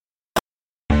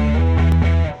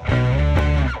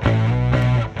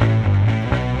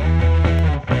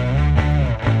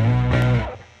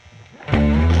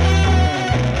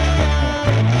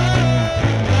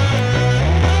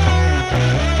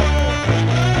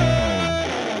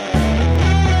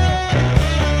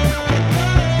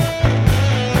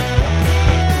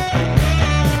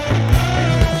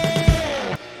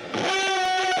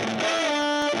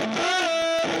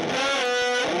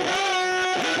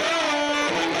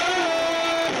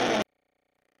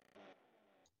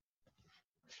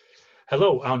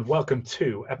Hello and welcome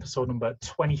to episode number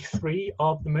 23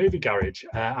 of the Movie Garage.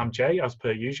 I'm Jay, as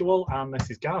per usual, and this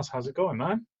is Gaz. How's it going,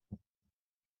 man?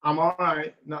 I'm all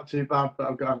right, not too bad, but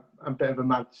I've got a bit of a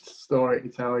mad story to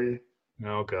tell you.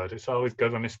 Oh, good. It's always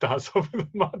good when it starts off with a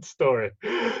mad story.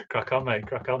 Crack on, mate,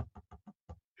 crack on.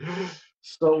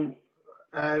 So,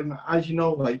 as you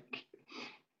know, like,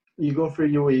 you go through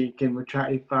your week and we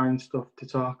try to find stuff to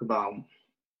talk about.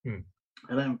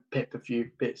 And then picked a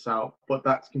few bits out, but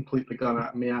that's completely gone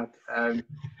out of my head.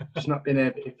 Just not been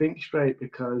able to think straight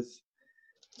because,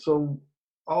 so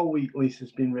all week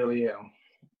Lisa's been really ill.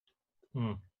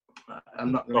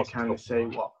 I'm not going to kind of say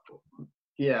what.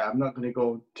 Yeah, I'm not going to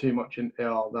go too much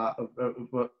into all that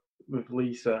with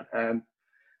Lisa.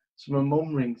 So my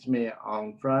mum rings me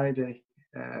on Friday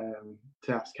to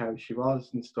ask how she was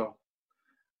and stuff.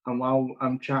 And while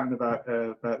I'm chatting about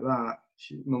that,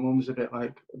 my mum's a bit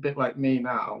like me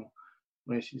now,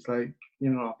 where she's like,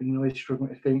 I've been really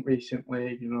struggling to think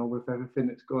recently, with everything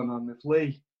that's going on with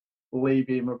Lee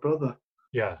being my brother.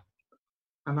 Yeah.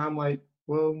 And I'm like,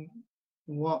 well,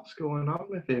 what's going on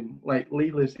with him? Like,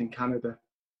 Lee lives in Canada.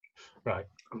 Right.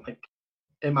 I'm like,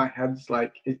 in my head's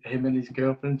like, is him and his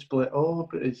girlfriend split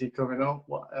up? Is he coming up?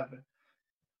 Whatever.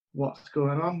 What's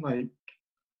going on? Like,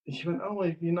 she went, oh,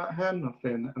 have you not heard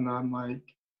nothing? And I'm like,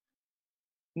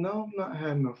 no, I've not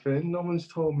heard nothing. No one's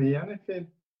told me anything.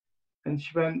 And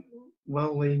she went,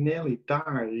 well, he nearly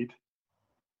died.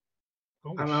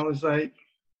 And I was like,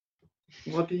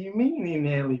 what do you mean he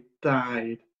nearly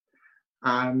died?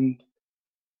 And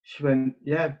she went,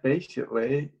 yeah,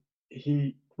 basically,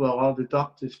 all the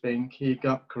doctors think he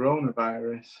got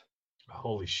coronavirus.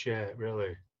 Holy shit,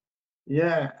 really?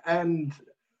 Yeah, and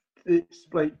it's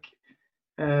like,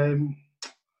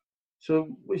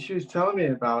 so she was telling me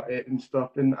about it and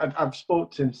stuff, and I've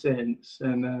spoke to him since,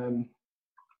 and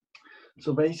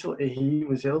so basically he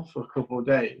was ill for a couple of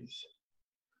days.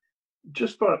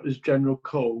 Just thought it was general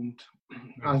cold,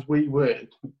 as we would.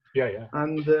 Yeah.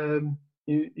 And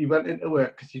he went into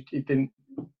work because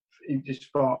he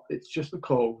just thought it's just a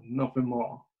cold, nothing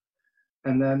more.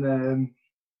 And then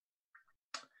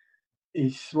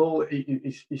he slowly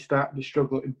he started to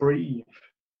struggle to breathe.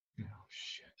 Oh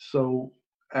shit. So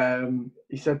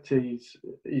he said to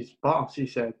his boss, he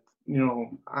said,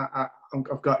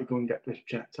 I've got to go and get this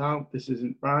checked out. This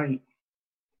isn't right.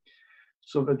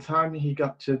 So by the time he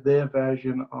got to their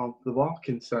version of the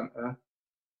walk-in centre,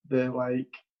 they're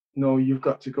like, no, you've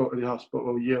got to go to the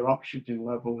hospital. Your oxygen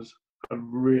levels are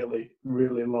really,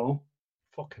 really low.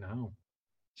 Fucking hell.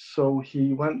 So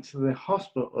he went to the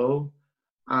hospital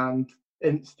and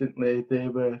instantly they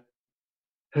were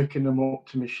hooking him up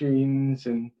to machines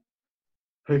and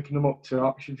hooking him up to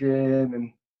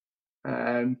oxygen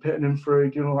and putting him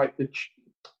through, like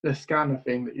the scanner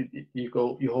thing that you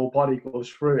go, your whole body goes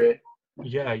through it.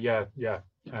 Yeah.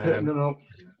 Putting him up.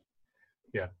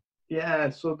 Yeah. Yeah,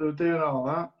 so they were doing all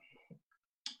that.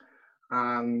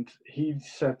 And he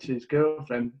said to his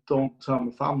girlfriend, don't tell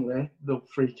my family, they'll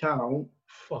freak out.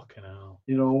 Fucking hell.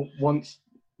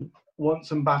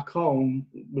 Once I'm back home,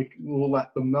 we'll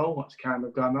let them know what's kind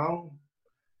of gone on.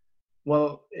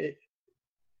 Well,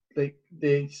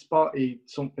 they spotted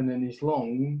something in his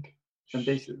lung, and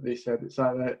basically they said it's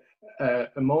either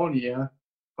ammonia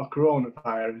or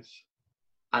coronavirus.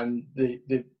 And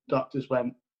the doctors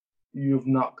went, you've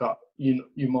not got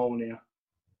pneumonia.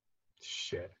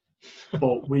 Shit.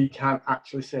 But we can't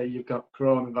actually say you've got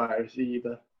coronavirus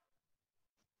either.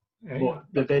 Yeah. But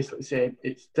they're basically saying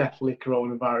it's definitely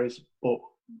coronavirus, but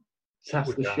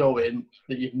tests are showing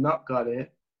that you've not got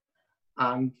it.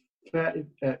 And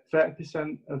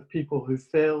 30% of people who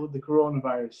fail the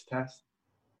coronavirus test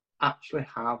actually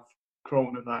have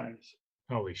coronavirus.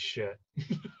 Holy shit.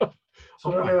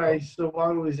 So anyway, so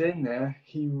while he was in there,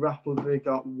 he rapidly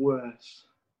got worse.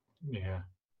 Yeah.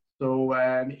 So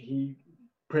he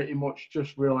pretty much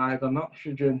just relied on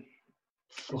oxygen.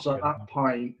 So at that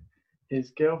point,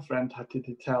 his girlfriend had to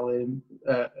tell him,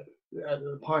 at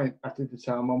the point, I had to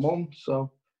tell my mum.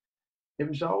 So it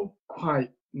was all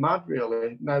quite mad,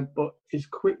 really. Now, but as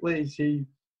quickly as he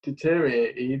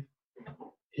deteriorated,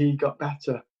 he got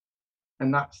better.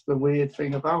 And that's the weird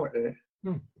thing about it.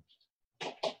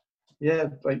 Yeah,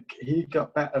 like he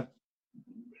got better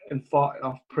and fought it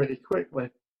off pretty quickly.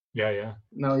 Yeah.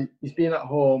 Now, he's been at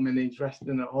home and he's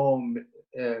resting at home,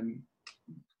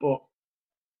 but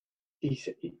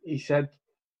he said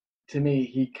to me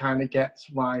he kind of gets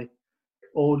why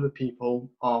older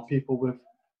people or people with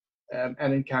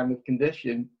any kind of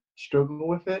condition struggle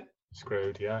with it.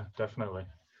 Screwed, yeah, definitely.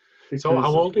 Because so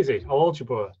how old is he? How old's your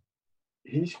brother?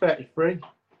 He's 33.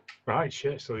 Right,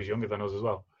 shit, so he's younger than us as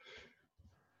well.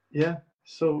 Yeah,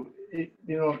 so and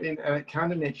it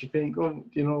kind of makes you think, oh,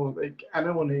 like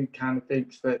anyone who kind of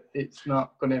thinks that it's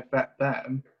not going to affect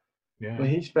them. Yeah. Well,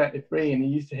 he's 33 and he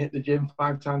used to hit the gym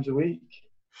 5 times a week.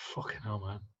 Fucking hell,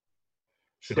 man.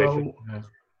 It's So, ridiculous.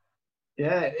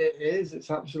 Yeah, it is.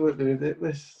 It's absolutely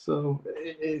ridiculous. So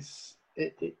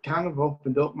it kind of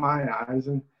opened up my eyes,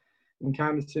 and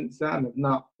kind of since then I've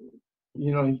not,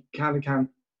 you kind of can't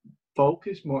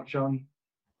focus much on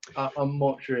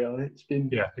much really. It's been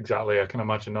Yeah, exactly. I can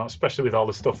imagine that, especially with all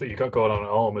the stuff that you got going on at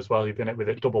home as well. You've been with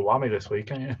it double whammy this week,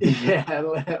 haven't you? Yeah, a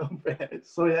little bit.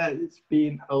 So yeah, it's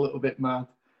been a little bit mad.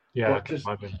 Yeah, but I can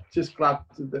imagine. Just glad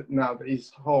that now that he's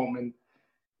home and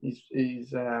he's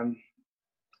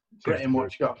pretty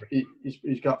much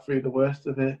he's got through the worst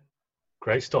of it.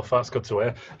 Great stuff. That's good to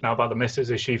hear. Now about the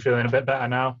missus, is she feeling a bit better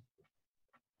now?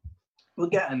 We're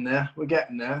getting there.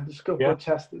 There's a couple of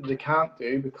tests that they can't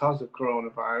do because of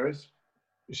coronavirus.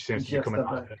 She seems to be coming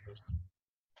out of it.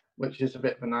 Which is a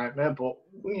bit of a nightmare, but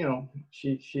we're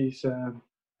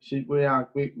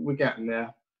getting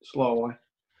there slowly.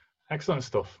 Excellent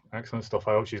stuff. I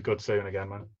hope she's good soon again,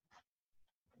 man.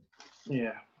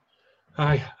 Yeah.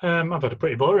 Hi, I've had a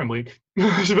pretty boring week,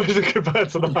 especially compared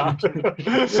to that.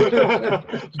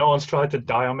 No one's tried to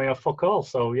die on me or fuck all,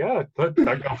 so yeah, thank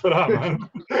God for that, man.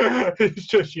 It's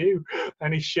just you.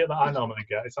 Any shit that I normally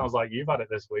get, it sounds like you've had it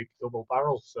this week, double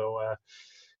barrel. So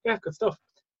yeah, good stuff.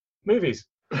 Movies.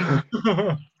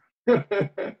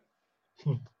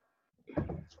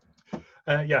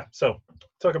 Yeah, so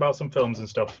talk about some films and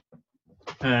stuff.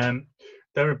 There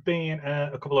have been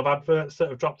a couple of adverts that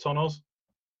have dropped on us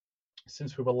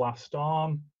since we were last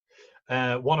on.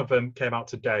 One of them came out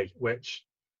today, which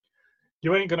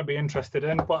you ain't going to be interested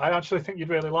in, but I actually think you'd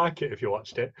really like it if you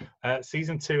watched it.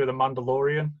 Season 2 of The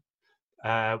Mandalorian,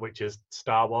 which is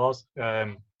Star Wars,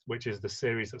 which is the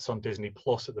series that's on Disney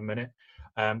Plus at the minute.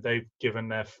 They've given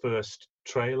their first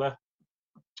trailer,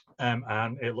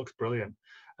 and it looks brilliant.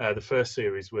 The first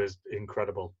series was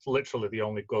incredible. It's literally the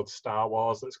only good Star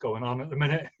Wars that's going on at the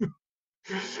minute.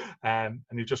 And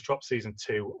they've just dropped season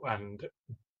 2, and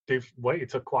they've waited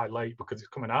till quite late because it's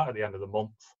coming out at the end of the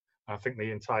month. I think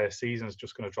the entire season is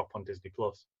just going to drop on Disney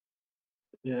Plus.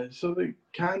 Yeah, so the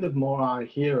kind of more I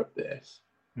hear of this,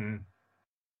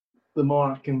 the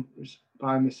more I can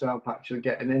find myself actually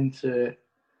getting into it.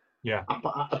 Yeah,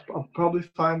 I'll probably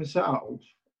find myself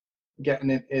getting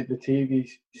into the TV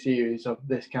series of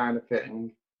this kind of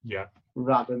thing. Yeah,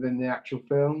 rather than the actual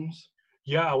films.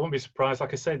 Yeah, I wouldn't be surprised.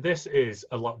 Like I said, this is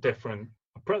a lot different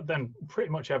than pretty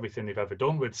much everything they've ever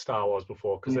done with Star Wars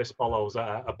before, because this follows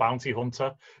a bounty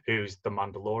hunter who's the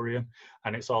Mandalorian,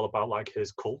 and it's all about like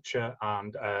his culture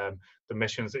and the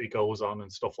missions that he goes on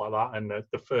and stuff like that. And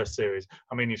the first series,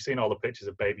 I mean, you've seen all the pictures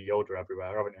of Baby Yoda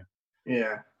everywhere, haven't you?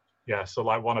 Yeah. Yeah, so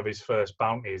like one of his first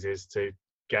bounties is to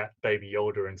get Baby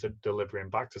Yoda and to deliver him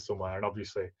back to somewhere, and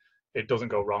obviously it doesn't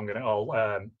go wrong and it all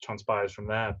transpires from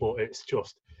there, but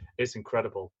it's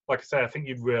incredible. Like I say, I think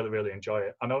you'd really, really enjoy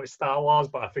it. I know it's Star Wars,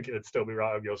 but I think it'd still be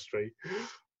right up your street.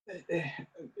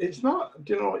 It's not,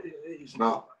 it's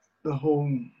not the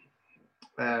whole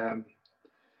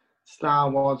Star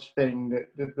Wars thing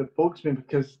that bugs me,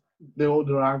 because the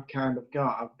older I've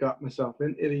got myself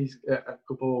into these a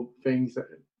couple of things that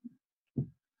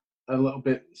are a little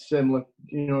bit similar,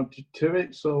 to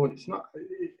it. So it's not.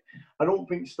 I don't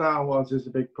think Star Wars is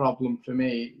a big problem for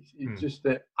me. It's just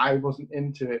that I wasn't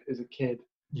into it as a kid.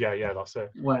 Yeah, that's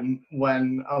it. When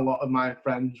a lot of my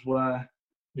friends were.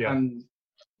 Yeah. And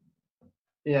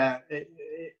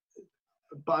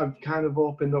but I've kind of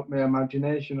opened up my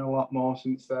imagination a lot more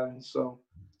since then. So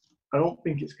I don't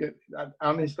think it's good.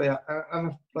 Honestly,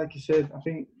 and like you said, I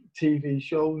think TV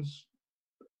shows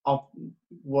of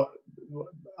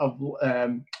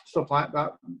stuff like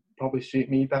that probably suit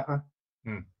me better.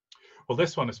 Well,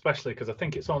 this one especially, because I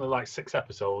think it's only like 6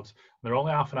 episodes. And they're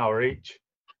only half an hour each.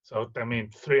 So, I mean,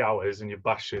 3 hours and you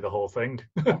bash through the whole thing.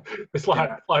 It's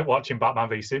like watching Batman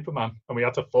v Superman. And we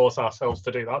had to force ourselves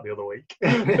to do that the other week.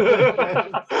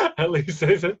 At least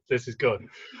this is good.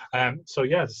 So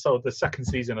the second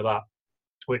season of that,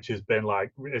 which has been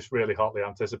like, it's really hotly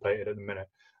anticipated at the minute.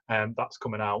 That's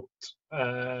coming out.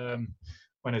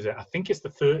 When is it? I think it's the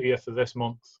 30th of this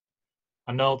month.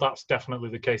 I know that's definitely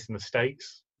the case in the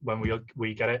States when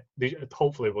we get it.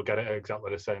 Hopefully we'll get it at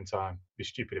exactly the same time. It'd be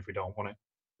stupid if we don't want it.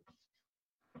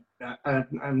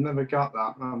 I've never got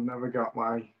that. I've never got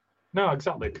why. No,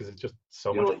 exactly, because it's just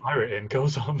so much pirating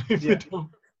goes on if you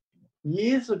don't.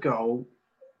 Years ago,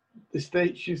 the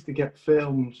States used to get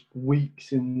films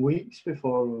weeks and weeks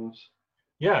before us.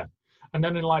 Yeah, and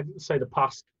then in like, say, the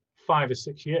past 5 or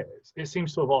 6 years, it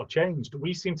seems to have all changed.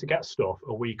 We seem to get stuff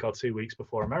a week or 2 weeks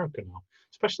before America now,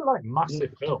 especially like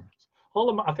massive films.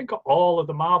 I think all of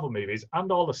the Marvel movies and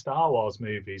all the Star Wars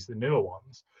movies, the newer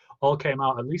ones, all came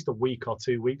out at least a week or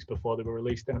 2 weeks before they were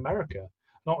released in America.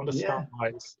 I don't understand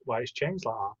why it's changed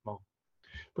like that more.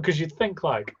 Because you'd think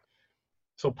like,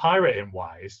 so pirating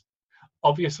wise,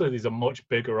 obviously there's a much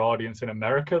bigger audience in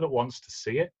America that wants to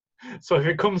see it. So if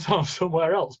it comes out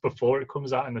somewhere else before it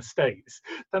comes out in the States,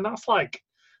 then that's like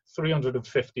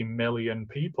 350 million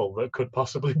people that could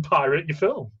possibly pirate your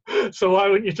film. So why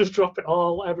wouldn't you just drop it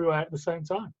all everywhere at the same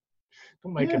time?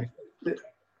 Don't make any sense.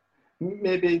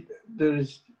 Maybe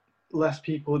there's less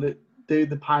people that do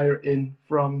the pirating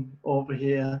from over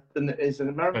here than it is in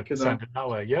America. Send it that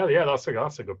way. Yeah, that's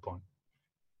a good point.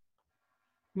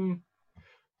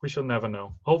 We shall never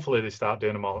know. Hopefully they start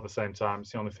doing them all at the same time.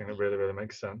 It's the only thing that really, really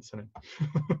makes sense, isn't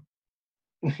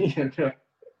it?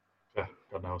 Yeah,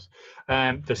 God knows.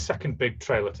 The second big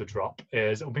trailer to drop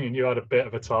is, I mean, you had a bit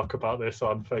of a talk about this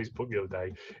on Facebook the other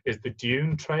day, is the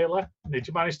Dune trailer. Did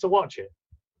you manage to watch it?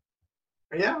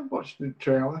 Yeah, I watched the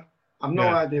trailer. I've no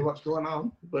idea what's going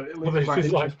on, but it looks quite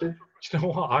interesting. Do you know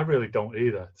what? I really don't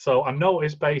either. So I know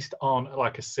it's based on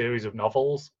like a series of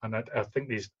novels, and I think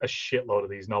there's a shitload of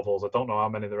these novels. I don't know how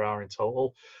many there are in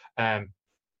total. And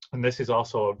this is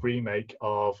also a remake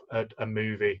of a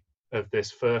movie of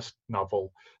this first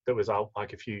novel that was out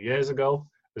like a few years ago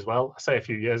as well. I say a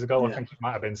few years ago. I think it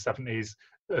might have been 70s,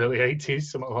 early 80s,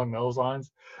 something along those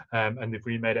lines. And they've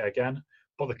remade it again.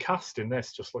 But the cast in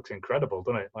this just looks incredible,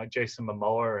 doesn't it? Like Jason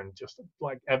Momoa and just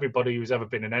like everybody who's ever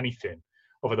been in anything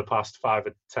over the past 5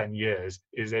 or 10 years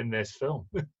is in this film.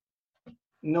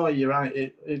 No, you're right.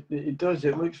 It does.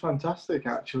 It looks fantastic,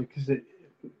 actually, because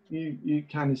you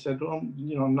kind of said, well,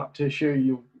 you know, I'm not too sure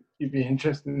you'd be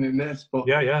interested in this, but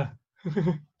yeah.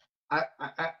 I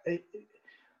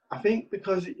think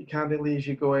because it kind of leaves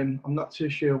you going, I'm not too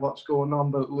sure what's going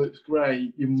on, but it looks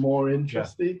great. You're more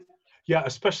interested. Yeah,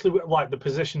 especially with like the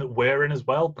position that we're in as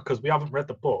well, because we haven't read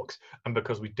the books and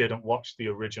because we didn't watch the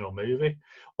original movie.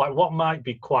 Like what might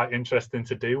be quite interesting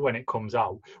to do when it comes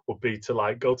out would be to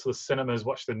like go to the cinemas,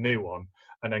 watch the new one,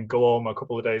 and then go home a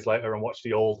couple of days later and watch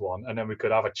the old one, and then we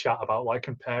could have a chat about like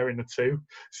comparing the two,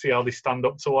 see how they stand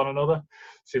up to one another,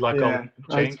 see like all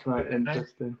the change. That's quite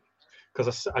interesting.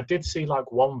 Because I did see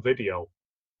like one video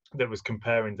that was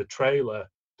comparing the trailer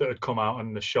that had come out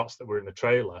and the shots that were in the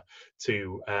trailer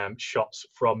to shots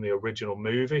from the original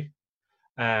movie.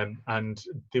 And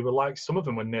they were like, some of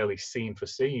them were nearly scene for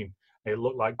scene. It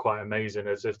looked like quite amazing,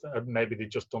 as if maybe they'd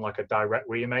just done like a direct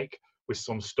remake with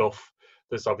some stuff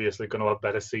that's obviously going to have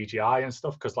better CGI and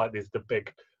stuff, because like there's the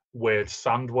big weird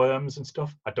sandworms and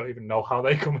stuff. I don't even know how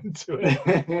they come into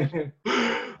it.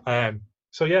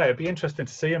 So yeah, it'd be interesting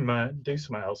to see him do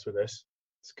something else with this.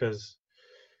 It's because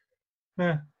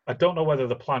I don't know whether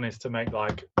the plan is to make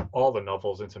like all the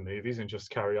novels into movies and just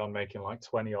carry on making like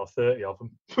 20 or 30 of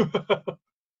them.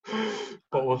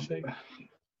 But we'll see.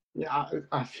 Yeah,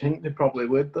 I think they probably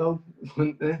would though,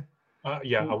 wouldn't they?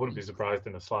 Yeah, I wouldn't be surprised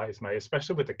in the slightest, mate.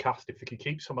 Especially with the cast, if you could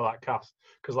keep some of that cast,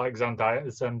 because like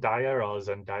Zendaya,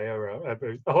 or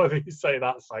however you say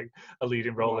that's like a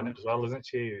leading role in it as well, isn't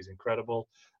she? Who's incredible.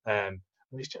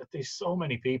 There's so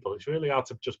many people. It's really hard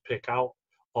to just pick out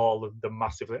all of the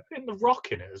massive. In The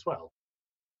Rock in it as well.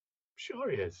 Sure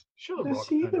he is. Sure, I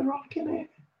see The Rock in it.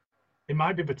 It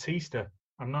might be Batista.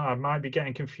 I might be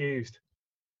getting confused.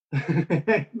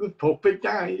 The puppet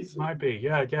guys. Might be,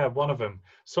 yeah, one of them.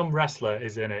 Some wrestler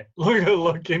is in it.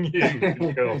 Look in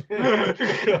you. Cool.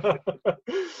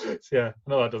 So, yeah, I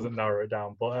know that doesn't narrow it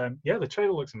down, but yeah, the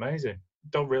trailer looks amazing.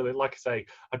 Don't really, like I say,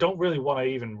 I don't really want to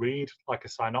even read like a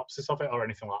synopsis of it or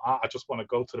anything like that. I just want to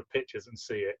go to the pictures and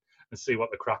see it and see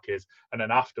what the crack is, and then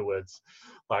afterwards,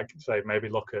 like say, maybe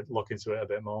look into it a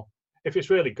bit more. If it's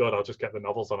really good, I'll just get the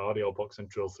novels on audiobooks and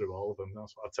drill through all of them.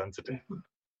 That's what I tend to do.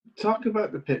 Talk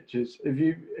about the pictures. Have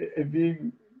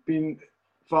you been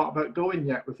thought about going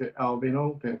yet with it all being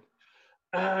open?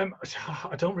 I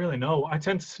don't really know. I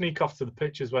tend to sneak off to the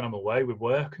pictures when I'm away with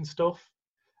work and stuff,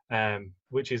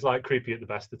 which is like creepy at the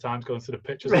best of times, going to the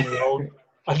pictures on your own.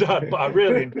 But I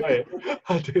really enjoy it.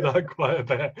 I do that quite a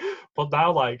bit. But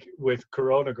now, like with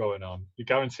Corona going on, you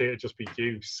guarantee it'd just be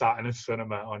you sat in a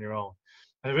cinema on your own.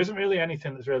 And there isn't really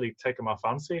anything that's really taken my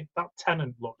fancy. That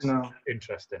Tenant looks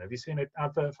interesting. Have you seen an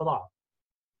advert for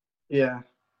that? Yeah.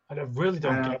 I really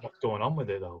don't get what's going on with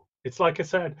it, though. It's like I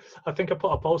said, I think I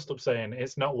put a post up saying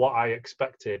it's not what I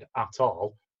expected at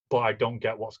all, but I don't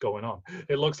get what's going on.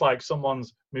 It looks like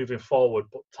someone's moving forward,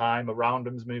 but time around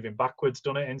them's moving backwards,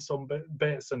 done it in some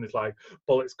bits, and there's like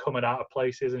bullets coming out of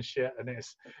places and shit, and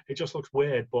it just looks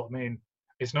weird. But I mean,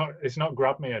 it's not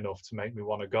grabbed me enough to make me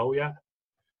want to go yet.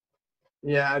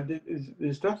 Yeah,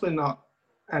 there's definitely not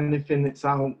anything that's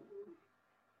out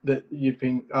that you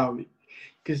think, oh,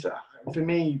 because for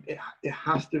me, it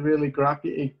has to really grab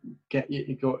you to get you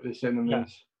to go to the cinemas. Yeah.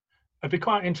 I'd be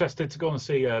quite interested to go and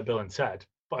see Bill and Ted,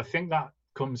 but I think that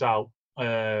comes out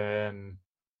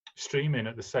streaming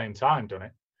at the same time, doesn't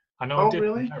it? I know it did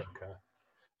really? in America.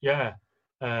 Yeah.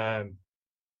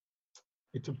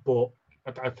 But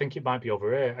I think it might be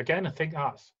over here. Again, I think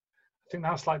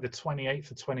that's like the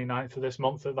 28th or 29th of this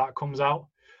month that comes out.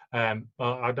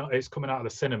 I don't. It's coming out of the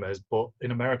cinemas, but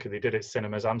in America they did it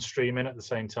cinemas and streaming at the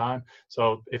same time.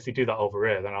 So if they do that over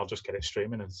here, then I'll just get it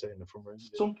streaming and sit in the front room.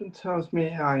 Something tells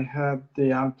me I heard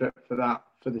the advert for that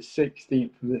for the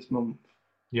 16th of this month.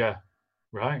 Yeah,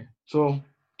 right. So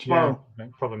tomorrow. Yeah,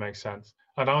 probably makes sense.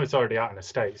 I know it's already out in the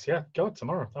States. Yeah, go on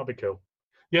tomorrow. That'll be cool.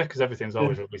 Yeah, because everything's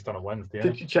always released on a Wednesday.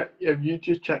 Did you check? Have you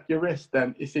just checked your wrist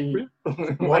then? You see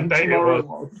what day tomorrow it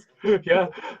was.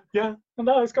 Yeah.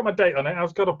 No, it's got my date on it.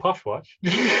 I've got a posh watch.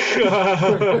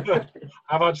 I've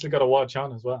actually got a watch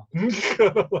on as well. Like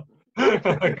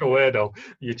a weirdo.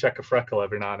 You check a freckle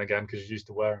every now and again because you're used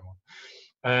to wearing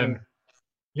one.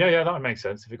 Yeah, that would make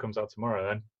sense if it comes out tomorrow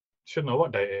then. Should know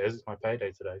what date it is. It's my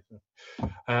payday today. So.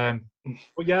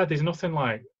 But yeah, there's nothing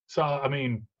like. So I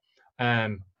mean,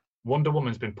 Wonder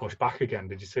Woman's been pushed back again.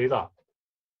 Did you see that?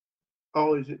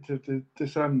 Oh, is it to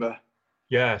December?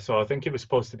 Yeah, so I think it was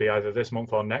supposed to be either this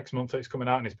month or next month that it's coming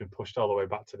out, and it's been pushed all the way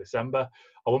back to December.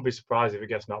 I wouldn't be surprised if it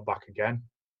gets knocked back again.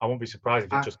 I won't be surprised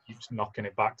if it just keeps knocking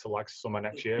it back to like summer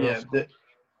next year. Yeah,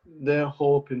 they're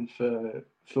hoping for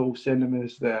full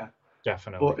cinemas there.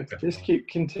 Definitely. But if this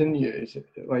continues,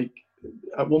 like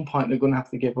at one point they're going to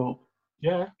have to give up.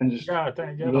 Yeah. And just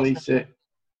release it.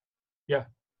 Yeah,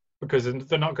 because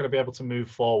they're not going to be able to move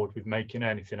forward with making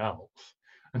anything else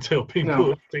until people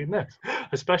have seen this.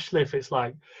 Especially if it's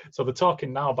like, so they're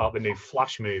talking now about the new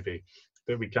Flash movie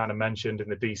that we kind of mentioned in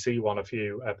the DC one a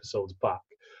few episodes back.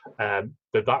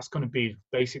 That's going to be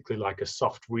basically like a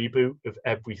soft reboot of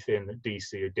everything that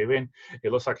DC are doing.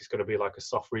 It looks like it's going to be like a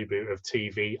soft reboot of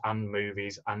TV and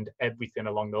movies and everything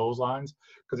along those lines,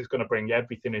 because it's going to bring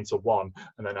everything into one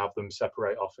and then have them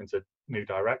separate off into new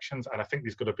directions. And I think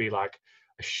there's going to be like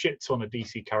a shit ton of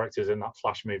DC characters in that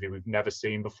Flash movie we've never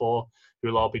seen before, who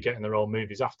will all be getting their own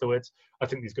movies afterwards. I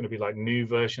think there's going to be like new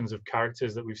versions of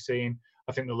characters that we've seen.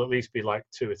 I think there'll at least be like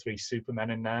 2 or 3 Supermen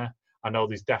in there. I know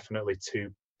there's definitely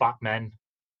 2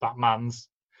 Batmans,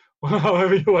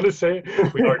 however you want to say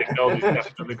it. We already know there's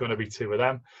definitely going to be 2 of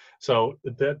them. So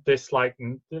the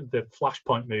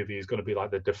Flashpoint movie is going to be like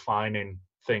the defining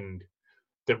thing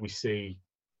that we see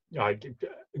like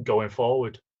going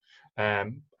forward.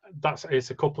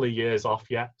 It's a couple of years off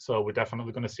yet, so we're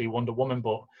definitely going to see Wonder Woman,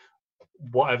 but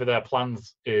whatever their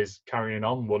plans is carrying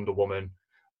on Wonder Woman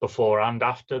before and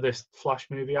after this Flash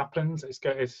movie happens, it's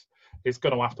going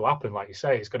to have to happen. Like you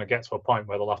say, it's going to get to a point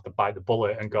where they'll have to bite the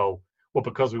bullet and go, well,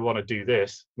 because we want to do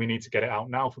this, we need to get it out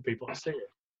now for people to see it.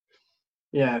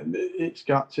 Yeah, it's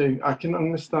got to. I can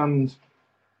understand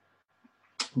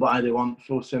why they want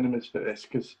full cinemas for this,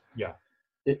 because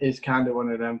it is kind of one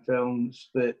of them films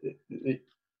that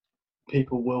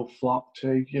people will flock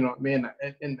to. You know what I mean?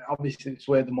 And obviously, it's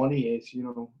where the money is. You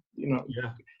know,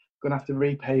 going to have to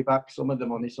repay back some of the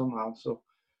money somehow. So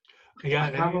I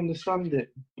can't understand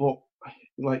it, but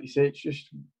like you say, it's just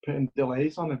putting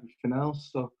delays on everything else.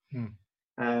 So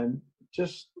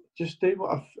just do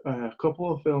what a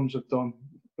couple of films have done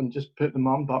and just put them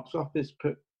on box office,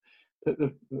 put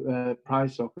the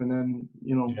price up, and then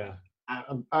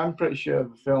I'm pretty sure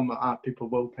the film that people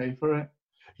will pay for it.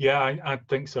 Yeah, I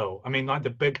think so. I mean, like the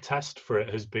big test for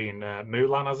it has been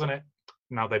Mulan, hasn't it?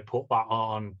 Now they put that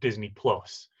on Disney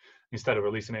Plus instead of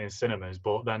releasing it in cinemas,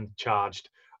 but then charged,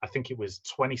 I think it was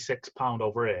 £26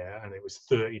 over here, and it was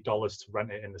 $30 to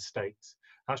rent it in the States.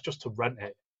 That's just to rent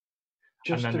it.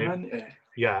 Rent it?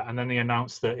 Yeah, and then they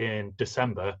announced that in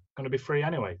December, going to be free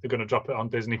anyway. They're going to drop it on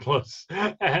Disney Plus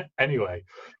anyway.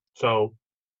 So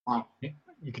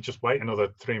you could just wait another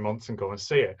 3 months and go and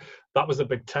see it. That was a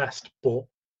big test, but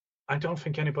I don't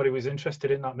think anybody was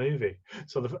interested in that movie.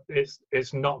 So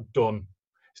it's not done.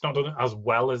 It's not done as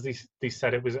well as they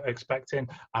said it was expecting.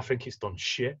 I think it's done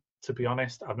shit, to be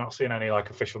honest. I've not seen any like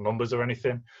official numbers or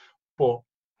anything, but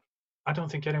I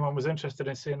don't think anyone was interested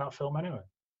in seeing that film anyway.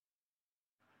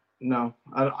 No,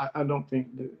 I don't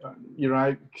think that, you're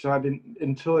right, because I didn't,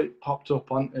 until it popped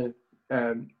up onto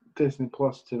Disney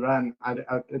Plus to rent, I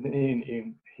didn't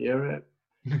even hear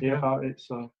about it.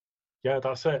 So yeah,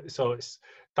 that's it. So it's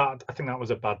that. I think that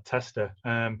was a bad tester.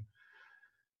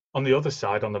 on the other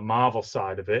side, on the Marvel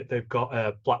side of it, they've got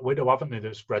Black Widow, haven't they,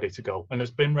 that's ready to go. And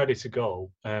it's been ready to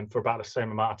go for about the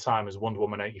same amount of time as Wonder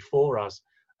Woman 84 has.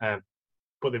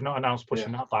 But they've not announced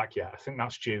pushing that back yet. I think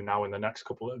that's due now in the next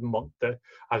couple of months,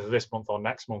 either this month or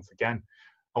next month again.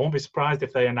 I won't be surprised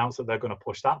if they announce that they're going to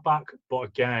push that back. But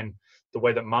again, the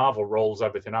way that Marvel rolls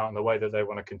everything out and the way that they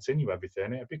want to continue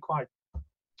everything, it'd be quite...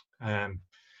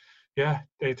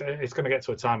 it's going to get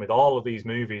to a time with all of these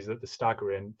movies that they're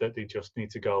staggering that they just need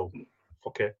to go,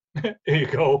 fuck it. Here you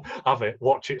go, have it,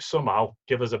 watch it somehow,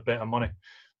 give us a bit of money.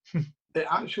 It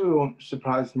actually won't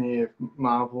surprise me if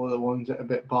Marvel are the ones that are a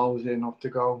bit ballsy enough to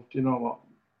go, do you know what?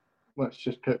 Let's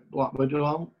just put Black Widow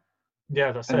out.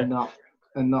 Yeah, that's it.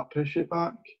 Not push it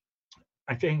back.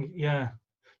 I think, yeah,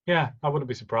 I wouldn't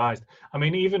be surprised. I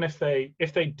mean, even if they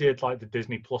did like the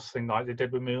Disney Plus thing like they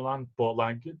did with Mulan, but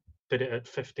like did it at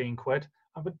 15 quid,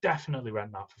 I would definitely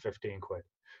rent that for 15 quid.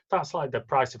 That's like the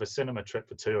price of a cinema trip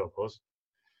for two of us.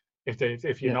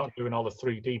 If you're not doing all the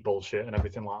 3D bullshit and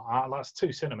everything like that, that's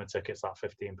 2 cinema tickets at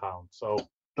 £15. So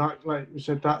that, like you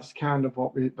said, that's kind of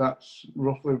that's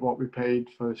roughly what we paid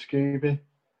for Scooby.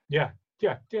 Yeah.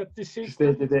 This is,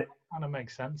 they did it. Kind of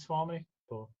makes sense for me,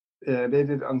 but yeah, they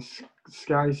did it on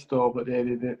Sky Store, but they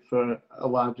did it for a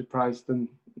larger price than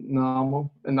normal,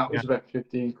 and that was about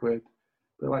 15 quid.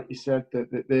 But like you said,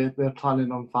 that they're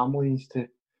planning on families to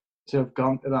have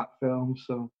gone to that film.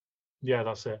 So yeah,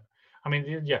 that's it. I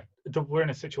mean, we're in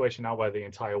a situation now where the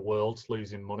entire world's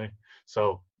losing money.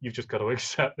 So you've just got to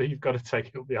accept that you've got to take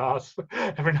it up the arse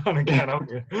every now and again,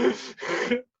 haven't you?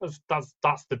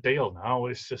 That's the deal now.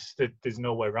 It's just, there's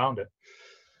no way around it.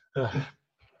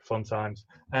 Fun times.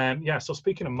 So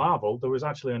speaking of Marvel, there was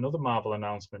actually another Marvel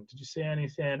announcement. Did you see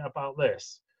anything about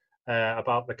this?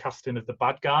 About the casting of the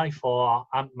bad guy for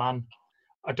Ant-Man.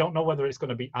 I don't know whether it's going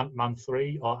to be Ant-Man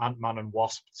 3 or Ant-Man and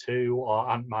Wasp 2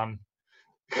 or Ant-Man...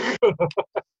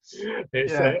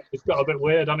 It's got a bit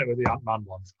weird, hasn't it, with the Ant-Man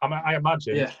ones? I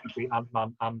imagine it's going to be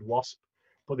Ant-Man and Wasp,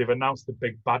 but they've announced the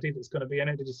big baddie that's going to be in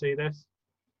it. Did you see this?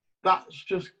 That's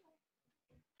just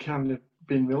kind of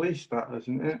been released, that,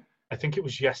 hasn't it? I think it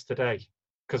was yesterday,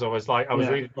 because I was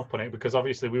reading up on it, because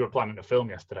obviously we were planning to film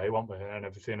yesterday, weren't we? And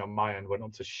everything on my end went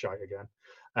on to shite again.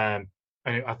 And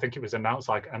I think it was announced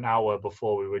like an hour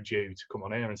before we were due to come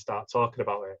on here and start talking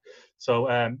about it. So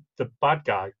the bad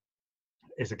guy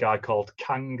is a guy called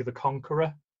Kang the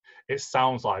Conqueror. It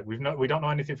sounds like we don't know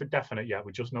anything for definite yet.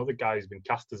 We just know the guy who's been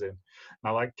cast as him.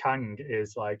 Now, like, Kang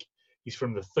is like, he's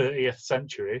from the 30th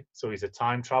century, so he's a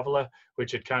time traveler,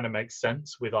 which would kind of make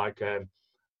sense with like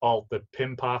all the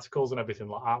pin particles and everything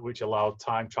like that, which allowed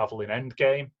time travel in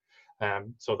Endgame.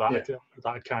 So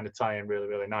that'd kind of tie in really,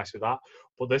 really nice with that.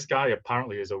 But this guy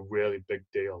apparently is a really big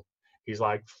deal. He's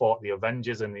like fought the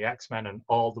Avengers and the X-Men and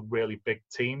all the really big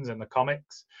teams in the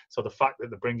comics. So the fact that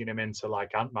they're bringing him into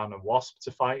like Ant-Man and Wasp to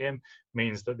fight him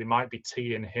means that they might be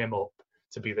teeing him up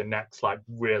to be the next like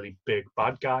really big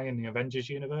bad guy in the Avengers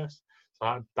universe.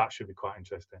 So that should be quite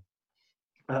interesting.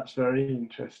 That's very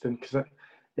interesting, because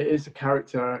it is a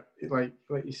character, like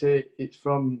you say, it's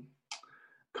from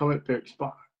comic books,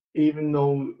 but even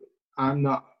though I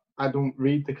don't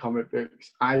read the comic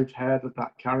books, I've heard of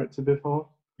that character before.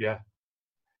 Yeah.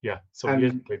 So it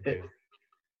is a big deal.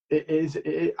 It is.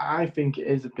 I think it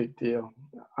is a big deal.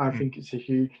 I think it's a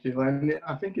huge deal, and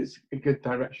I think it's a good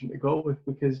direction to go with,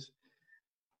 because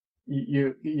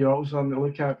you're also on the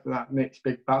lookout for that next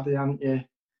big baddie, aren't you?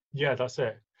 Yeah, that's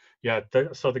it. Yeah.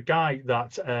 So the guy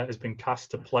that has been cast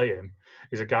to play him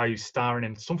is a guy who's starring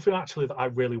in something actually that I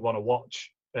really want to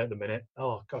watch at the minute.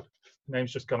 Oh God, the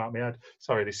name's just gone out of my head.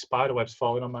 Sorry, these spider webs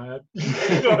falling on my head.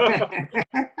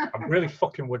 I'm really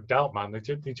fucking wigged out, man. They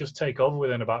just take over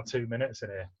within about 2 minutes in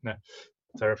here. No,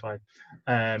 terrified.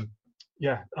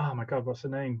 Yeah. Oh my God, what's the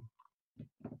name?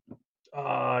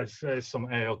 It's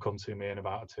something. It'll come to me in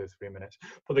about 2 or 3 minutes.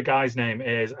 But the guy's name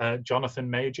is Jonathan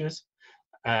Majors.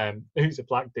 Who's a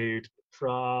black dude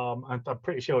from? I'm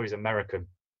pretty sure he's American.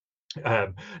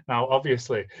 Now,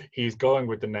 obviously, he's going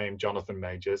with the name Jonathan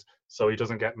Majors, so he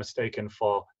doesn't get mistaken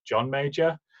for John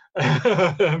Major,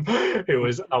 who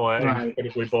was our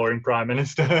incredibly boring Prime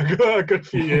Minister a good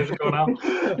few years ago now.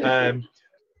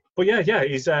 But yeah,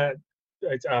 he's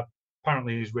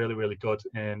apparently he's really, really good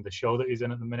in the show that he's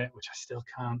in at the minute, which I still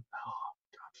can't. Oh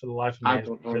God, for the life of me, I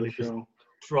don't know really just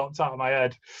dropped out of my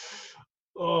head.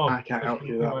 Oh, I can't help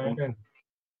you that one. Again.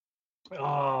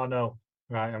 Oh no.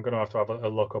 Right, I'm going to have a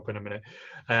look up in a minute.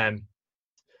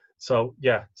 So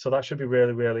that should be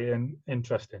really, really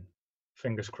interesting.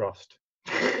 Fingers crossed.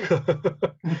 Quite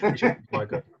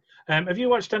good. Have you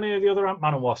watched any of the other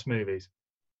Ant-Man and Wasp movies?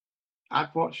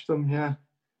 I've watched them, yeah.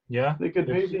 Yeah? They're good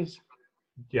movies.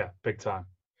 Yeah, big time.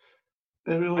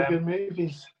 They're really good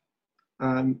movies.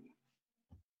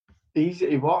 Easy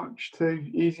to watch too,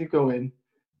 easy going,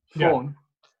 fun.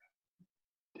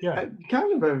 Yeah.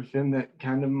 Kind of everything that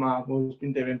kind of Marvel's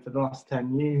been doing for the last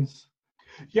 10 years.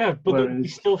 Yeah, but Whereas, they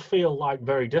still feel like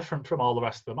very different from all the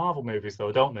rest of the Marvel movies,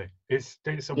 though, don't they? It's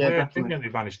a weird thing that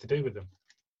they've managed to do with them.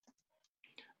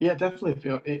 Yeah, definitely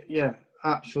feel it. Yeah,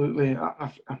 absolutely.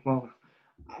 I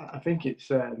think it's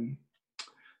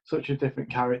such a different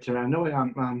character. I know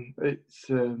Ant-Man. It's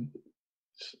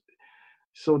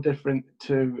so different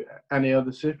to any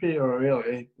other superhero,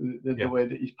 really. The way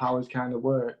that his powers kind of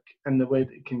work, and the way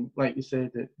that it can, like you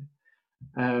said, that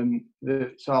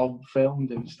it's all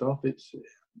filmed and stuff.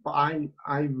 But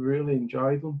I really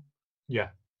enjoy them. Yeah,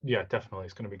 definitely,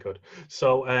 it's going to be good.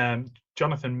 So,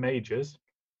 Jonathan Majors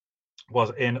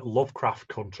was in Lovecraft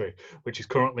Country, which is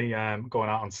currently going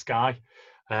out on Sky.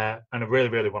 And I really,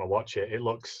 really want to watch it. It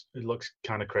looks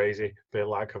kind of crazy, feel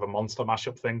like of a monster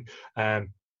mashup thing.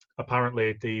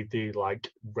 Apparently, the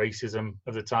like racism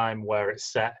of the time where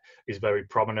it's set is very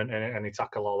prominent in it, and they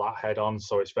tackle all that head on.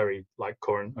 So it's very like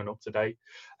current and up to date.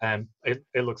 It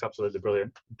looks absolutely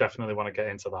brilliant. Definitely want to get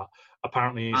into that.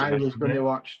 Apparently, I was going to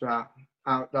watch that.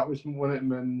 That was one of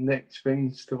my next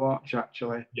things to watch,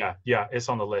 actually. Yeah, it's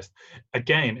on the list.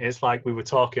 Again, it's like we were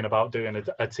talking about doing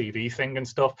a TV thing and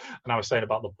stuff, and I was saying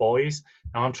about The Boys.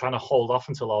 Now I'm trying to hold off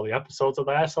until all the episodes are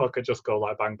there, so I could just go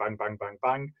like bang, bang, bang, bang,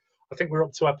 bang. I think we're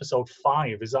up to episode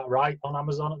 5. Is that right on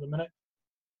Amazon at the minute?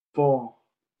 4.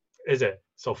 Is it?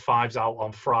 So 5's out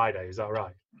on Friday. Is that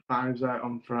right? 5's out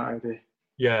on Friday.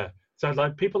 Yeah. So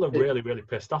like people are really, really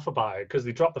pissed off about it because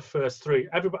they dropped the first 3.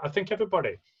 I think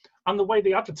everybody, and the way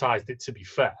they advertised it, to be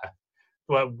fair,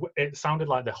 well, it sounded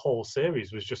like the whole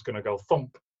series was just going to go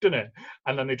thump, didn't it?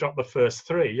 And then they dropped the first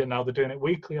 3, and now they're doing it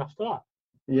weekly after that.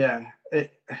 Yeah,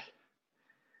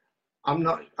 I'm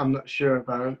not sure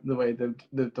about the way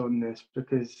they've done this,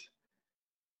 because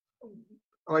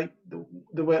like the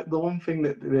one thing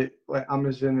that like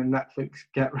Amazon and Netflix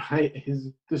get right is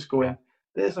just going,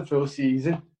 there's a full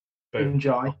season,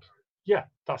 enjoy. Yeah,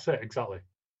 that's it, exactly.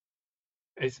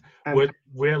 We're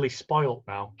really spoiled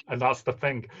now, and that's the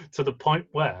thing, to the point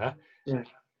where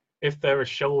if there are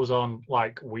shows on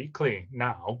like weekly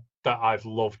now that I've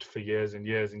loved for years and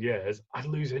years and years, I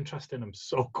lose interest in them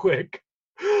so quick.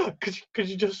 Because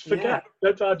you just forget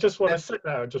that I just want to sit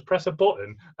there and just press a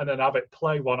button and then have it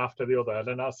play one after the other, and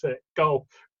then that's it. Go,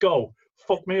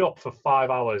 fuck me up for 5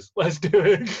 hours. Let's do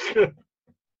it.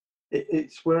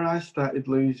 It's where I started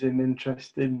losing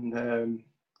interest in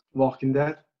Walking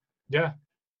Dead. Yeah.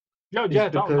 I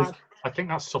think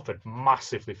that suffered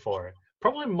massively for it.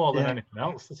 Probably more than anything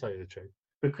else, to tell you the truth.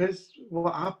 Because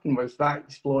what happened was that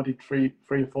exploded 3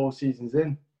 or 4 seasons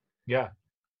in. Yeah.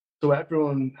 So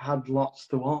everyone had lots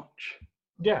to watch.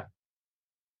 Yeah.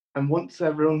 And once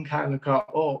everyone kind of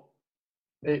caught up,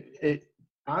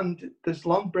 and there's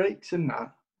long breaks in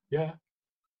that. Yeah.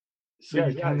 So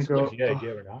you kind of go, a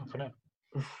year and a half, isn't it?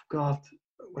 Oh, God,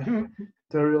 do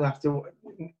I really have to?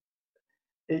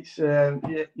 It's I'm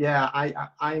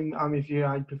with you.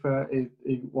 I prefer to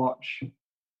watch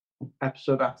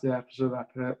episode after episode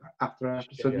after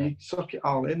episode. You suck it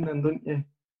all in, then, don't you?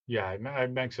 Yeah,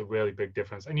 it makes a really big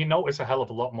difference, and you notice a hell of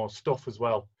a lot more stuff as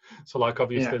well. So, like,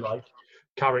 obviously, like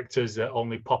characters that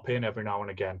only pop in every now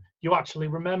and again, you actually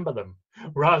remember them,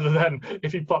 rather than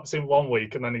if he pops in 1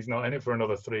 week and then he's not in it for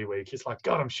another 3 weeks. It's like,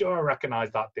 God, I'm sure I recognise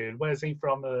that dude. Where's he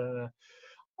from? And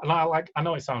I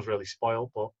know it sounds really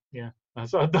spoiled, but yeah,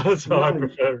 that's what I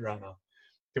prefer right now.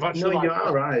 No, you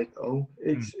are right though.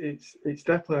 It's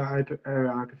definitely I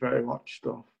prefer to watch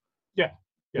stuff. Yeah,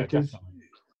 definitely.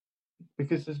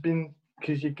 Because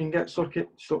you can get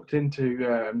sucked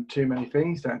into too many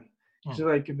things then. So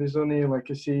like if there's only like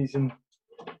a season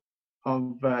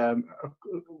of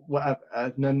whatever,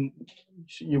 and then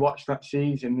you watch that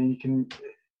season,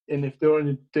 and if they're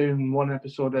only doing 1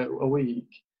 episode a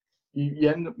week, you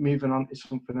end up moving on to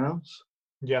something else.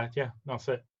 Yeah, that's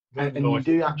it. And you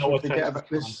do actually forget about.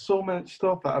 There's so much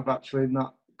stuff that I've actually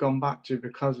not gone back to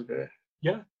because of it.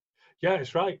 Yeah,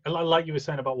 it's right. Like you were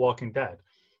saying about Walking Dead.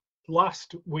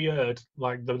 Last we heard,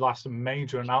 like the last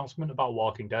major announcement about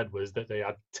Walking Dead was that they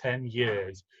had 10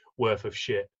 years worth of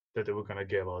shit that they were going to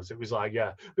give us. It was like,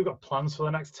 yeah, we've got plans for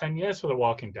the next 10 years for The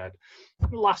Walking Dead.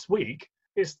 Last week,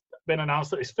 it's been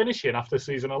announced that it's finishing after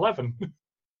season 11.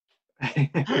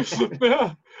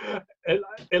 Yeah.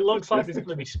 It looks like there's going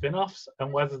to be spin-offs,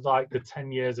 and whether like the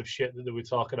 10 years of shit that they were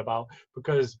talking about,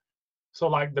 because so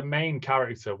like the main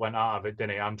character went out of it,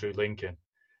 didn't he, Andrew Lincoln?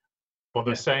 But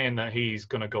they're saying that he's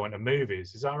going to go into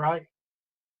movies. Is that right?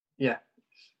 Yeah.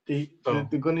 They're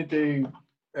going to do.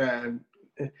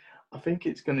 I think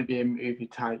it's going to be a movie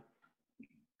type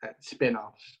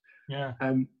spin-offs. Yeah.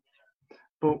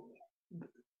 But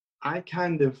I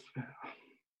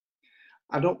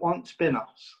don't want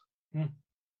spin-offs.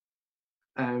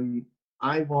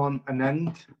 I want an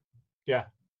end. Yeah.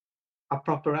 A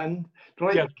proper end.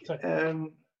 Like,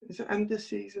 is it end of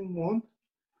season 1?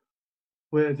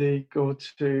 Where they go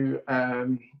to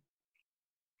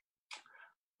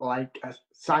like a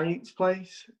science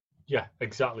place. Yeah,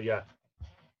 exactly. Yeah.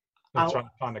 They're trying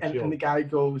to find a cure. And the guy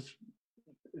goes,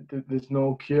 "There's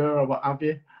no cure," or what have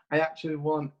you. I actually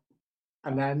want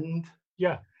an end.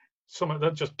 Yeah, something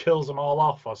that just kills them all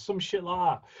off, or some shit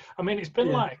like that. I mean, it's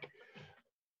been like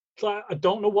I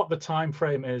don't know what the time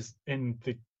frame is in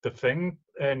the thing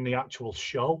in the actual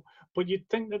show, but you'd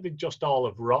think that they'd just all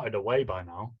have rotted away by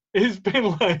now. It's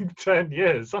been like 10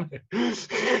 years, hasn't it?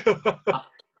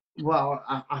 Well,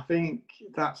 I think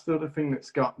that's the other thing that's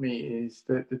got me is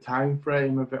the time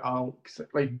frame of it all.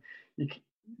 Like,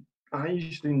 I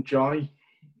used to enjoy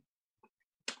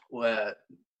where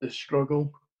the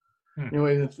struggle. You know,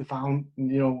 if they found,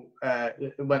 went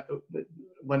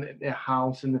at their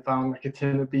house and they found like a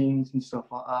tin of beans and stuff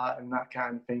like that, and that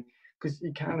kind of thing. Because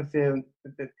you kind of feel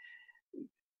that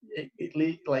it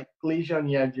leaves you on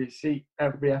the edge. You see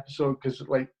every episode because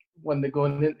like when they're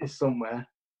going into somewhere.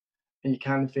 And you're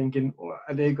kind of thinking,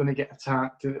 are they going to get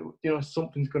attacked?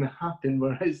 Something's going to happen.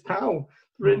 Whereas now,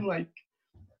 they're in like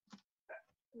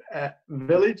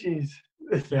villages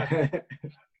that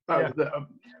are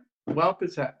well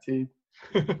protected.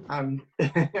 And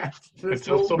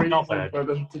until some knobhead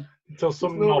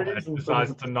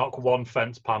decides to knock one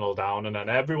fence panel down, and then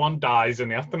everyone dies, and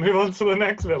they have to move on to the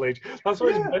next village. That's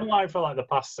what it's been like for like the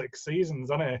past 6 seasons,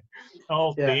 hasn't it?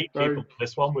 Oh, the people for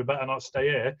this one, we better not stay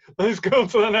here. Let's go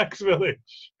to the next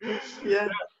village. Yeah,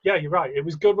 you're right. It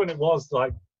was good when it was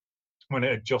like when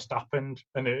it had just happened,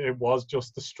 and it was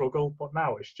just the struggle. But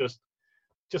now it's just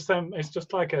them. It's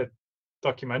just like a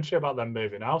documentary about them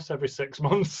moving house every 6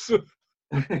 months.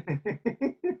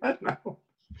 I know.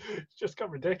 It's just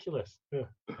got ridiculous. Yeah,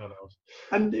 I know.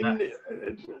 And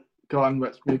go on,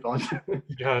 let's move on.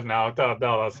 No,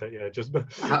 that's it. Yeah, just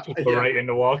berating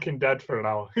The Walking Dead for an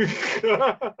hour.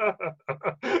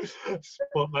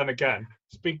 But then again,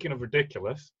 speaking of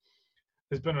ridiculous,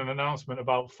 there's been an announcement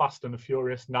about Fast and the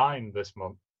Furious 9 this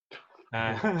month.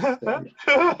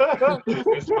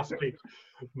 This last week,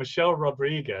 Michelle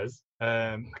Rodriguez.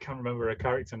 I can't remember her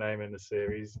character name in the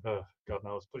series. Oh, God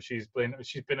knows, but she's been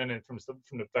in it from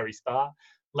the very start.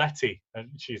 Letty, and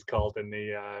she's called in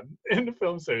the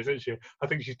film series, isn't she? I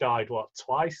think she's died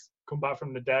twice. Come back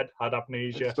from the dead, had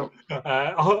amnesia,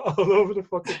 all over the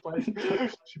fucking place.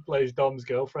 She plays Dom's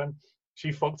girlfriend.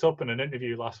 She fucked up in an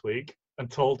interview last week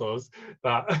and told us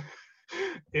that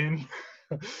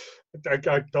I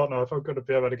don't know if I'm going to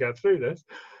be able to get through this.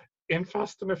 In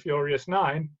Fast and the Furious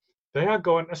 9, they are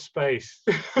going to space.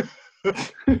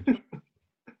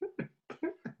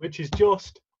 Which is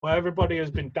just what everybody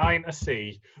has been dying to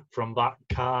see from that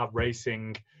car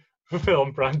racing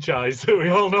film franchise that we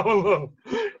all know and love.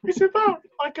 It's about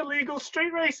like illegal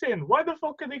street racing. Why the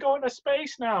fuck are they going to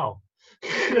space now?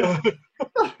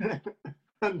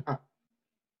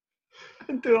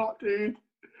 Dude.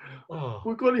 Oh.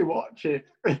 We're going to watch it.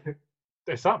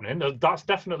 It's happening. That's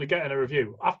definitely getting a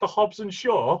review. After Hobbs and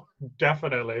Shaw,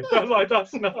 definitely.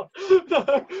 That's not.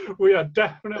 We are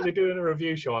definitely doing a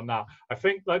review show on that. I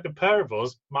think like the pair of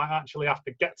us might actually have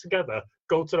to get together,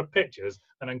 go to the pictures,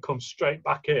 and then come straight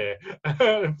back here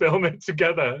and film it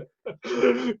together.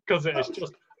 Because it is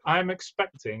just, I'm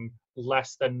expecting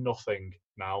less than nothing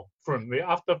now from me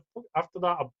after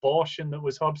that abortion that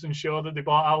was Hobbs and Shaw that they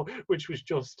bought out, which was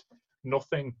just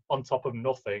nothing on top of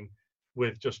nothing,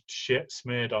 with just shit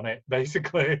smeared on it,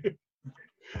 basically.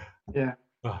 Yeah.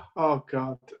 Oh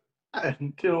God.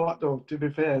 And do you know what though? To be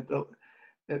fair, the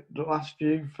last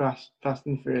few Fast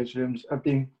and Furious films have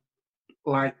been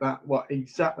like that.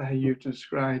 Exactly how you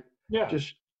described. Yeah.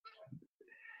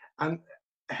 And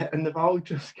they've all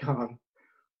just gone.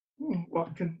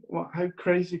 How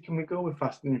crazy can we go with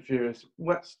Fast and Furious?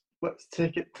 Let's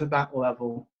take it to that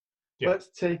level. Yeah. Let's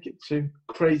take it to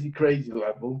crazy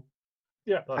level.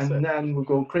 Yeah, and then we'll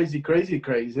go crazy,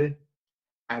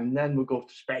 and then we'll go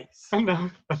to space.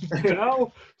 No,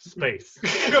 space.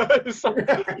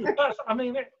 I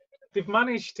mean, they've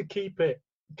managed to keep it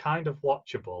kind of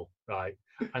watchable, right?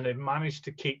 And they've managed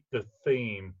to keep the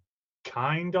theme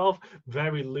kind of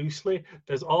very loosely.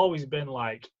 There's always been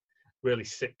like really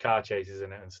sick car chases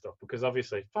in it and stuff, because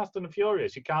obviously Fast and the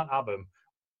Furious, you can't have them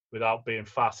without being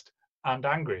fast and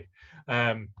angry.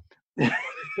 Gone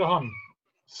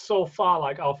so far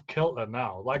like off kilter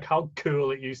now. Like how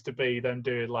cool it used to be them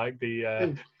doing like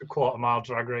the quarter mile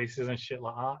drag races and shit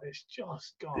like that. It's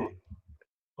just gone.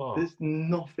 Oh. There's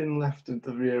nothing left of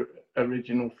the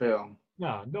original film.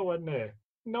 No, nowhere near.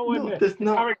 Nowhere near. There's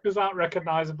not. Characters aren't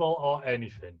recognisable or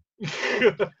anything.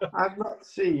 I've not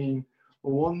seen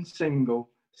one single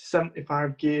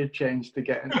 75 gear change to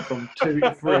get from 2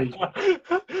 to 3.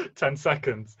 10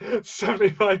 seconds.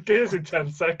 75 gears in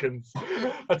 10 seconds.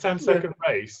 A 10-second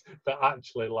race that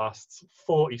actually lasts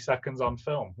 40 seconds on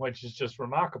film, which is just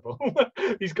remarkable.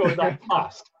 He's going that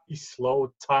fast. He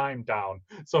slowed time down.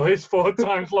 So it's 4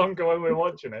 times longer when we're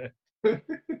watching it.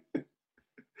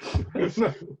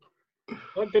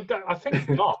 I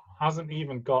think Dom hasn't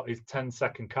even got his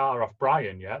 10-second car off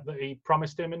Brian yet that he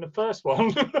promised him in the first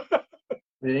one.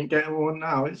 He ain't getting one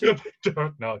now, is he?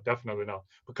 No, definitely not.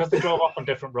 Because they drove off on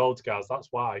different roads, guys. That's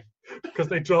why. Because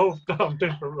they drove down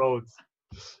different roads.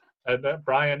 And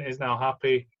Brian is now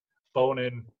happy,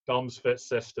 boning Dom's fit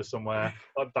sister somewhere.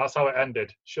 That's how it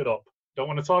ended. Shut up. Don't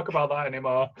want to talk about that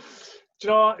anymore. Do you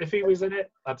know what? If he was in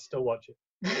it, I'd still watch it.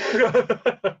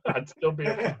 I'd still be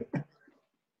a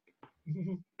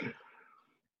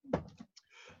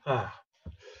fan.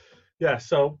 Yeah,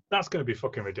 so that's going to be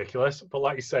fucking ridiculous. But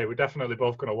like you say, we're definitely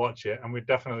both going to watch it, and we're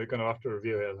definitely going to have to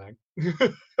review it, I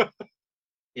think.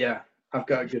 Yeah, I've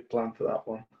got a good plan for that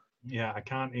one. Yeah, I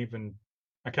can't even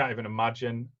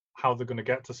imagine how they're going to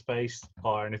get to space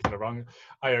or anything wrong.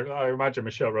 I imagine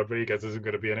Michelle Rodriguez isn't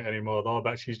going to be in it anymore, though. I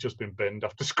bet she's just been binned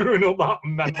after screwing up that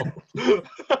medal.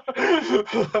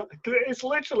 It's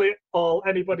literally all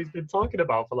anybody's been talking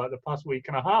about for like the past week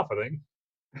and a half, I think.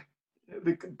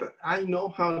 I know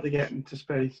how to get into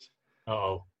space.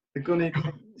 Uh-oh. They're going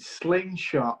to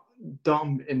slingshot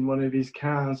Dom in one of his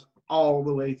cars all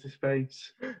the way to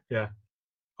space. Yeah,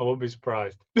 I won't be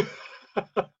surprised.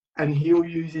 And he'll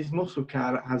use his muscle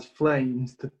car that has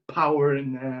flames to power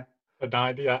in there.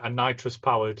 A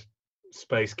nitrous-powered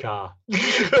space car.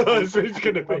 That's what it's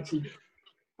going to be.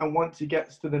 And once he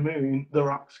gets to the moon, the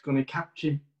rock's going to catch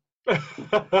him.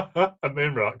 A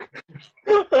moon rock.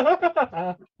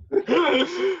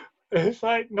 It's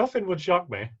like nothing would shock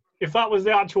me. If that was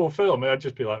the actual film, I'd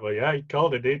just be like, well, yeah, he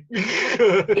called it, dude.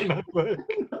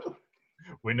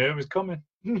 We knew it was coming.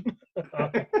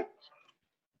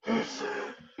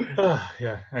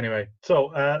 Yeah, anyway. So,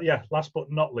 last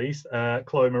but not least,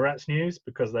 Chloe Moretz news,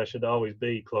 because there should always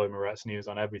be Chloe Moretz news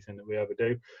on everything that we ever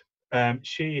do.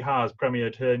 She has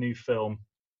premiered her new film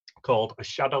called A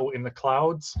Shadow in the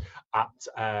Clouds at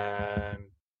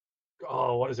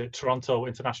Toronto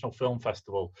International Film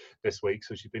Festival this week.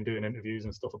 So she's been doing interviews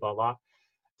and stuff about that.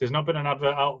 There's not been an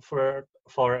advert out for it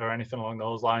or anything along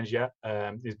those lines yet.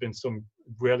 There's been some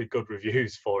really good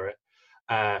reviews for it.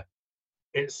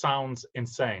 It sounds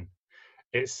insane.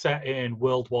 It's set in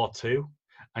World War II,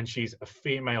 and she's a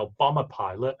female bomber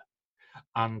pilot,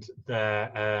 and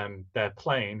their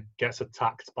plane gets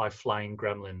attacked by flying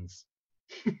gremlins.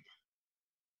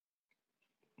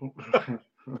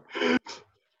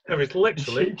 There is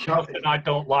literally nothing I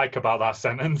don't like about that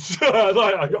sentence.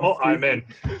 I'm in.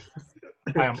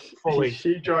 I am fully. Is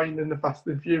she joined in the Fast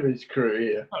and Furious crew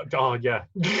here? Oh yeah,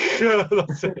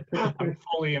 that's it. I'm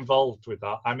fully involved with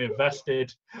that. I'm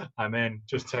invested. I'm in.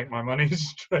 Just take my money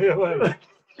straight away.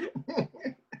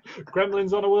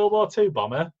 Gremlins on a World War II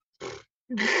bomber.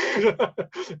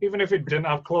 Even if it didn't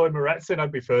have Chloe Moretz in,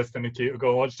 I'd be first in the queue to go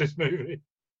and watch this movie.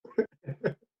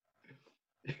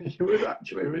 You would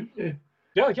actually, wouldn't you?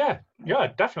 Yeah,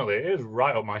 definitely. It is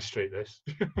right up my street, this.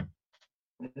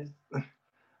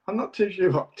 I'm not too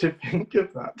sure what to think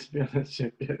of that, to be honest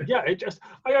with you. Yeah,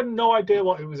 I had no idea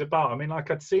what it was about. I mean, like,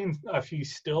 I'd seen a few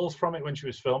stills from it when she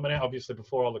was filming it, obviously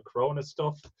before all the Corona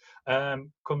stuff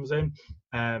comes in.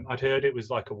 I'd heard it was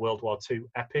like a World War II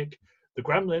epic. The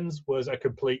Gremlins was a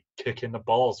complete kick in the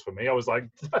balls for me. I was like,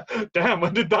 damn,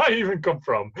 where did that even come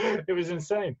from? It was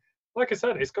insane. Like I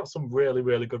said, it's got some really,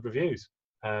 really good reviews.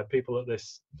 People at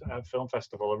this film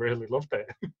festival have really loved it.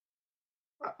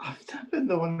 I've never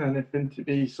known anything to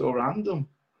be so random.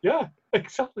 Yeah,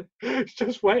 exactly. It's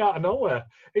just way out of nowhere.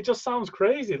 It just sounds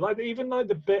crazy. Like even like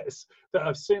the bits that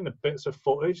I've seen, the bits of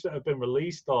footage that have been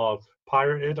released or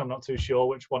pirated, I'm not too sure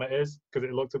which one it is because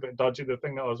it looked a bit dodgy. The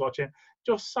thing that I was watching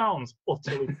just sounds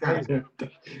utterly crazy.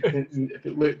 If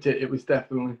it looked it was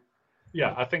definitely.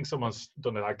 Yeah, I think someone's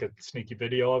done like a sneaky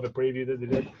video of a preview that they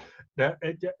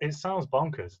did. It sounds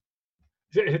bonkers.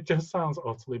 It just sounds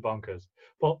utterly bonkers.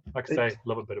 But like I say,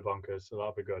 love a bit of bonkers, so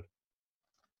that'll be good.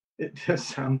 It does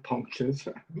sound bonkers.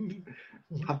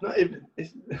 I've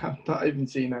not even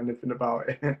seen anything about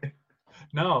it.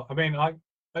 No, I mean,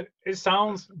 it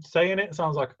sounds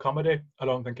like a comedy. I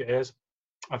don't think it is.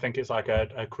 I think it's like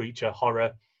a creature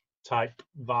horror type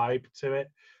vibe to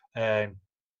it.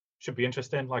 Should be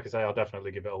interesting. Like I say, I'll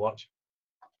definitely give it a watch.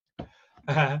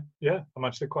 Yeah, I'm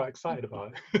actually quite excited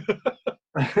about it.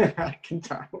 I can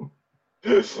tell.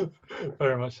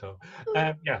 Very much so.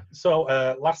 Yeah. So,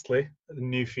 lastly, the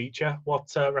new feature.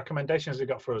 What recommendations have you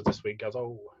got for us this week, guys?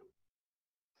 What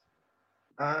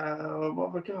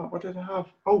have I got? What did I have?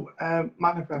 Oh,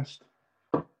 Manifest.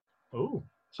 Oh,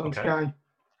 It's on okay. Sky.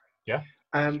 Yeah.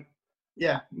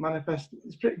 Yeah, Manifest.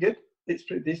 It's pretty good. It's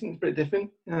pretty decent. It's pretty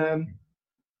different.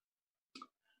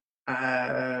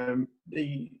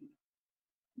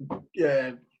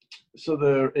 So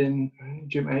they're in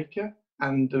Jamaica,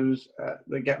 and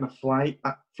they're getting a flight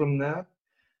back from there.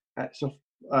 So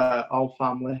all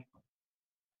family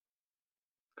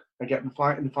are getting a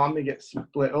flight, and the family gets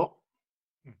split up.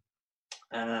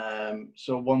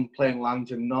 So one plane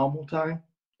lands in normal time,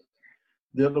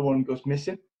 the other one goes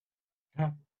missing,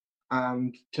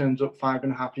 and turns up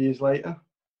 5.5 years later.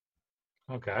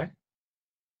 Okay.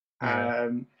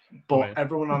 But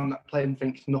everyone on that plane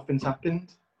thinks nothing's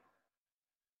happened.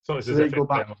 So it's as if it's been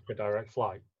like a direct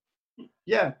flight.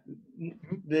 Yeah,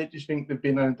 they just think they've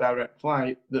been on a direct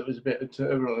flight. That was a bit of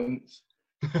turbulence,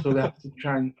 so they have to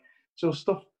try and. So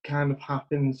stuff kind of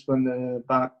happens when they're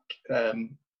back at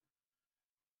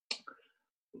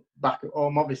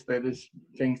home. Obviously, there's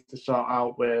things to sort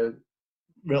out where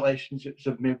relationships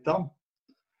have moved on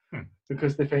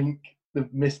because they think they're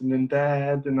missing and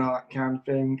dead and all that kind of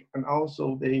thing, and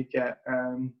also they get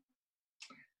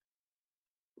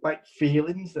like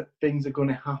feelings that things are going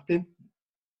to happen,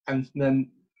 and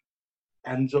then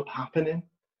ends up happening.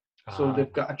 So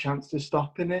they've got a chance to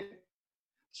stop in it.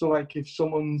 So like if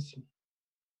someone's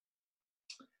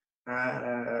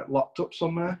locked up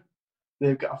somewhere,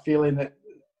 they've got a feeling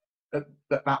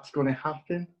that's going to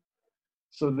happen.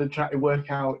 So they try to work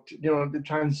out, they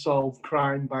try and solve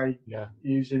crime by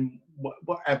using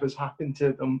whatever's happened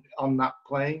to them on that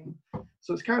plane.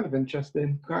 So it's kind of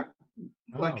interesting.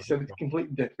 Like I said, it's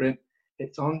completely different.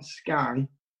 It's on Sky.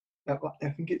 I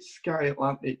think it's Sky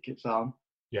Atlantic it's on.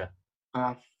 Yeah.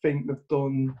 I think they've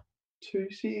done 2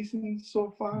 seasons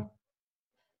so far.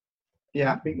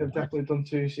 Yeah, I think they've definitely done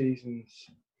 2 seasons.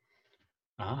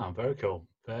 Very cool.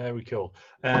 Very cool.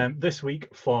 This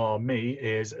week for me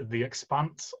is The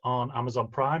Expanse on Amazon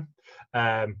Prime.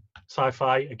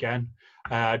 Sci-fi again.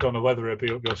 I don't know whether it'll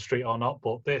be up your street or not,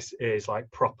 but this is like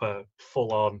proper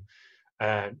full-on.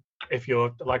 If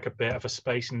you're like a bit of a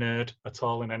space nerd at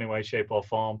all in any way, shape or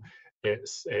form,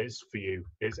 it's for you.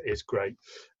 It's great.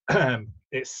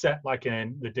 It's set like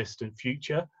in the distant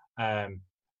future.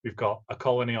 We've got a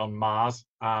colony on Mars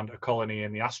and a colony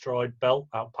in the asteroid belt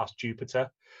out past Jupiter.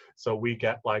 So we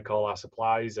get like all our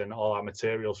supplies and all our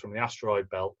materials from the asteroid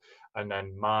belt, and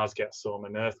then Mars gets some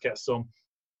and Earth gets some.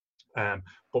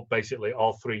 But basically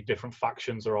all 3 different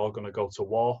factions are all going to go to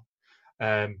war.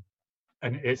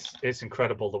 And it's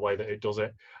incredible the way that it does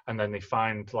it. And then they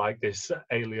find like this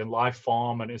alien life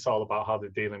form, and it's all about how they're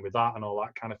dealing with that and all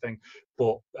that kind of thing.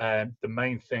 But the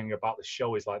main thing about the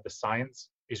show is like the science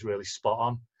is really spot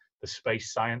on, the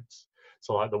space science.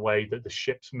 So like the way that the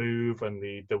ships move and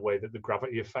the way that the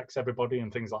gravity affects everybody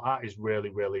and things like that is really,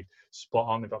 really spot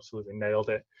on. They've absolutely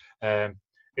nailed it.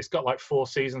 It's got like 4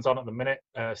 seasons on at the minute.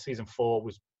 Season 4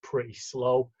 was pretty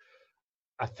slow.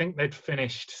 I think they'd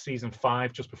finished season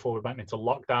 5 just before we went into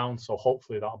lockdown, so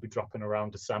hopefully that'll be dropping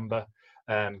around December.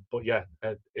 But yeah,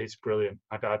 it's brilliant.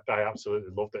 I absolutely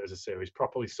loved it as a series.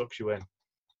 Properly sucks you in.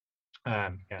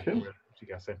 Yeah, cool. Really you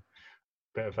guessing.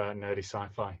 Bit of a nerdy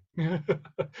sci-fi.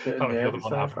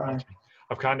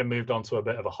 I've kind of moved on to a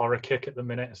bit of a horror kick at the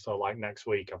minute. So like next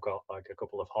week, I've got like a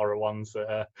couple of horror ones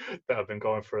that I've been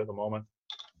going through at the moment.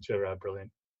 Which are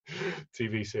brilliant.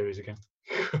 TV series again.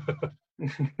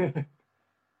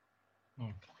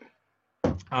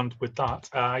 And with that,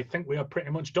 I think we are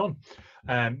pretty much done.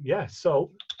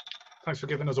 So thanks for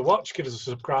giving us a watch. Give us a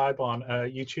subscribe on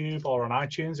YouTube or on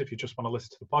iTunes if you just want to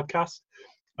listen to the podcast.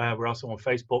 We're also on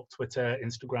Facebook, Twitter,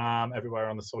 Instagram, everywhere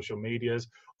on the social medias,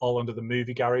 all under the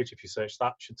Movie Garage. If you search that,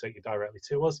 it should take you directly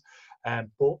to us.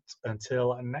 But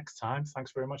until next time,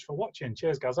 thanks very much for watching.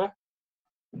 Cheers, Gaza.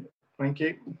 Thank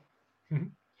you.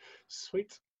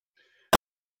 Sweet.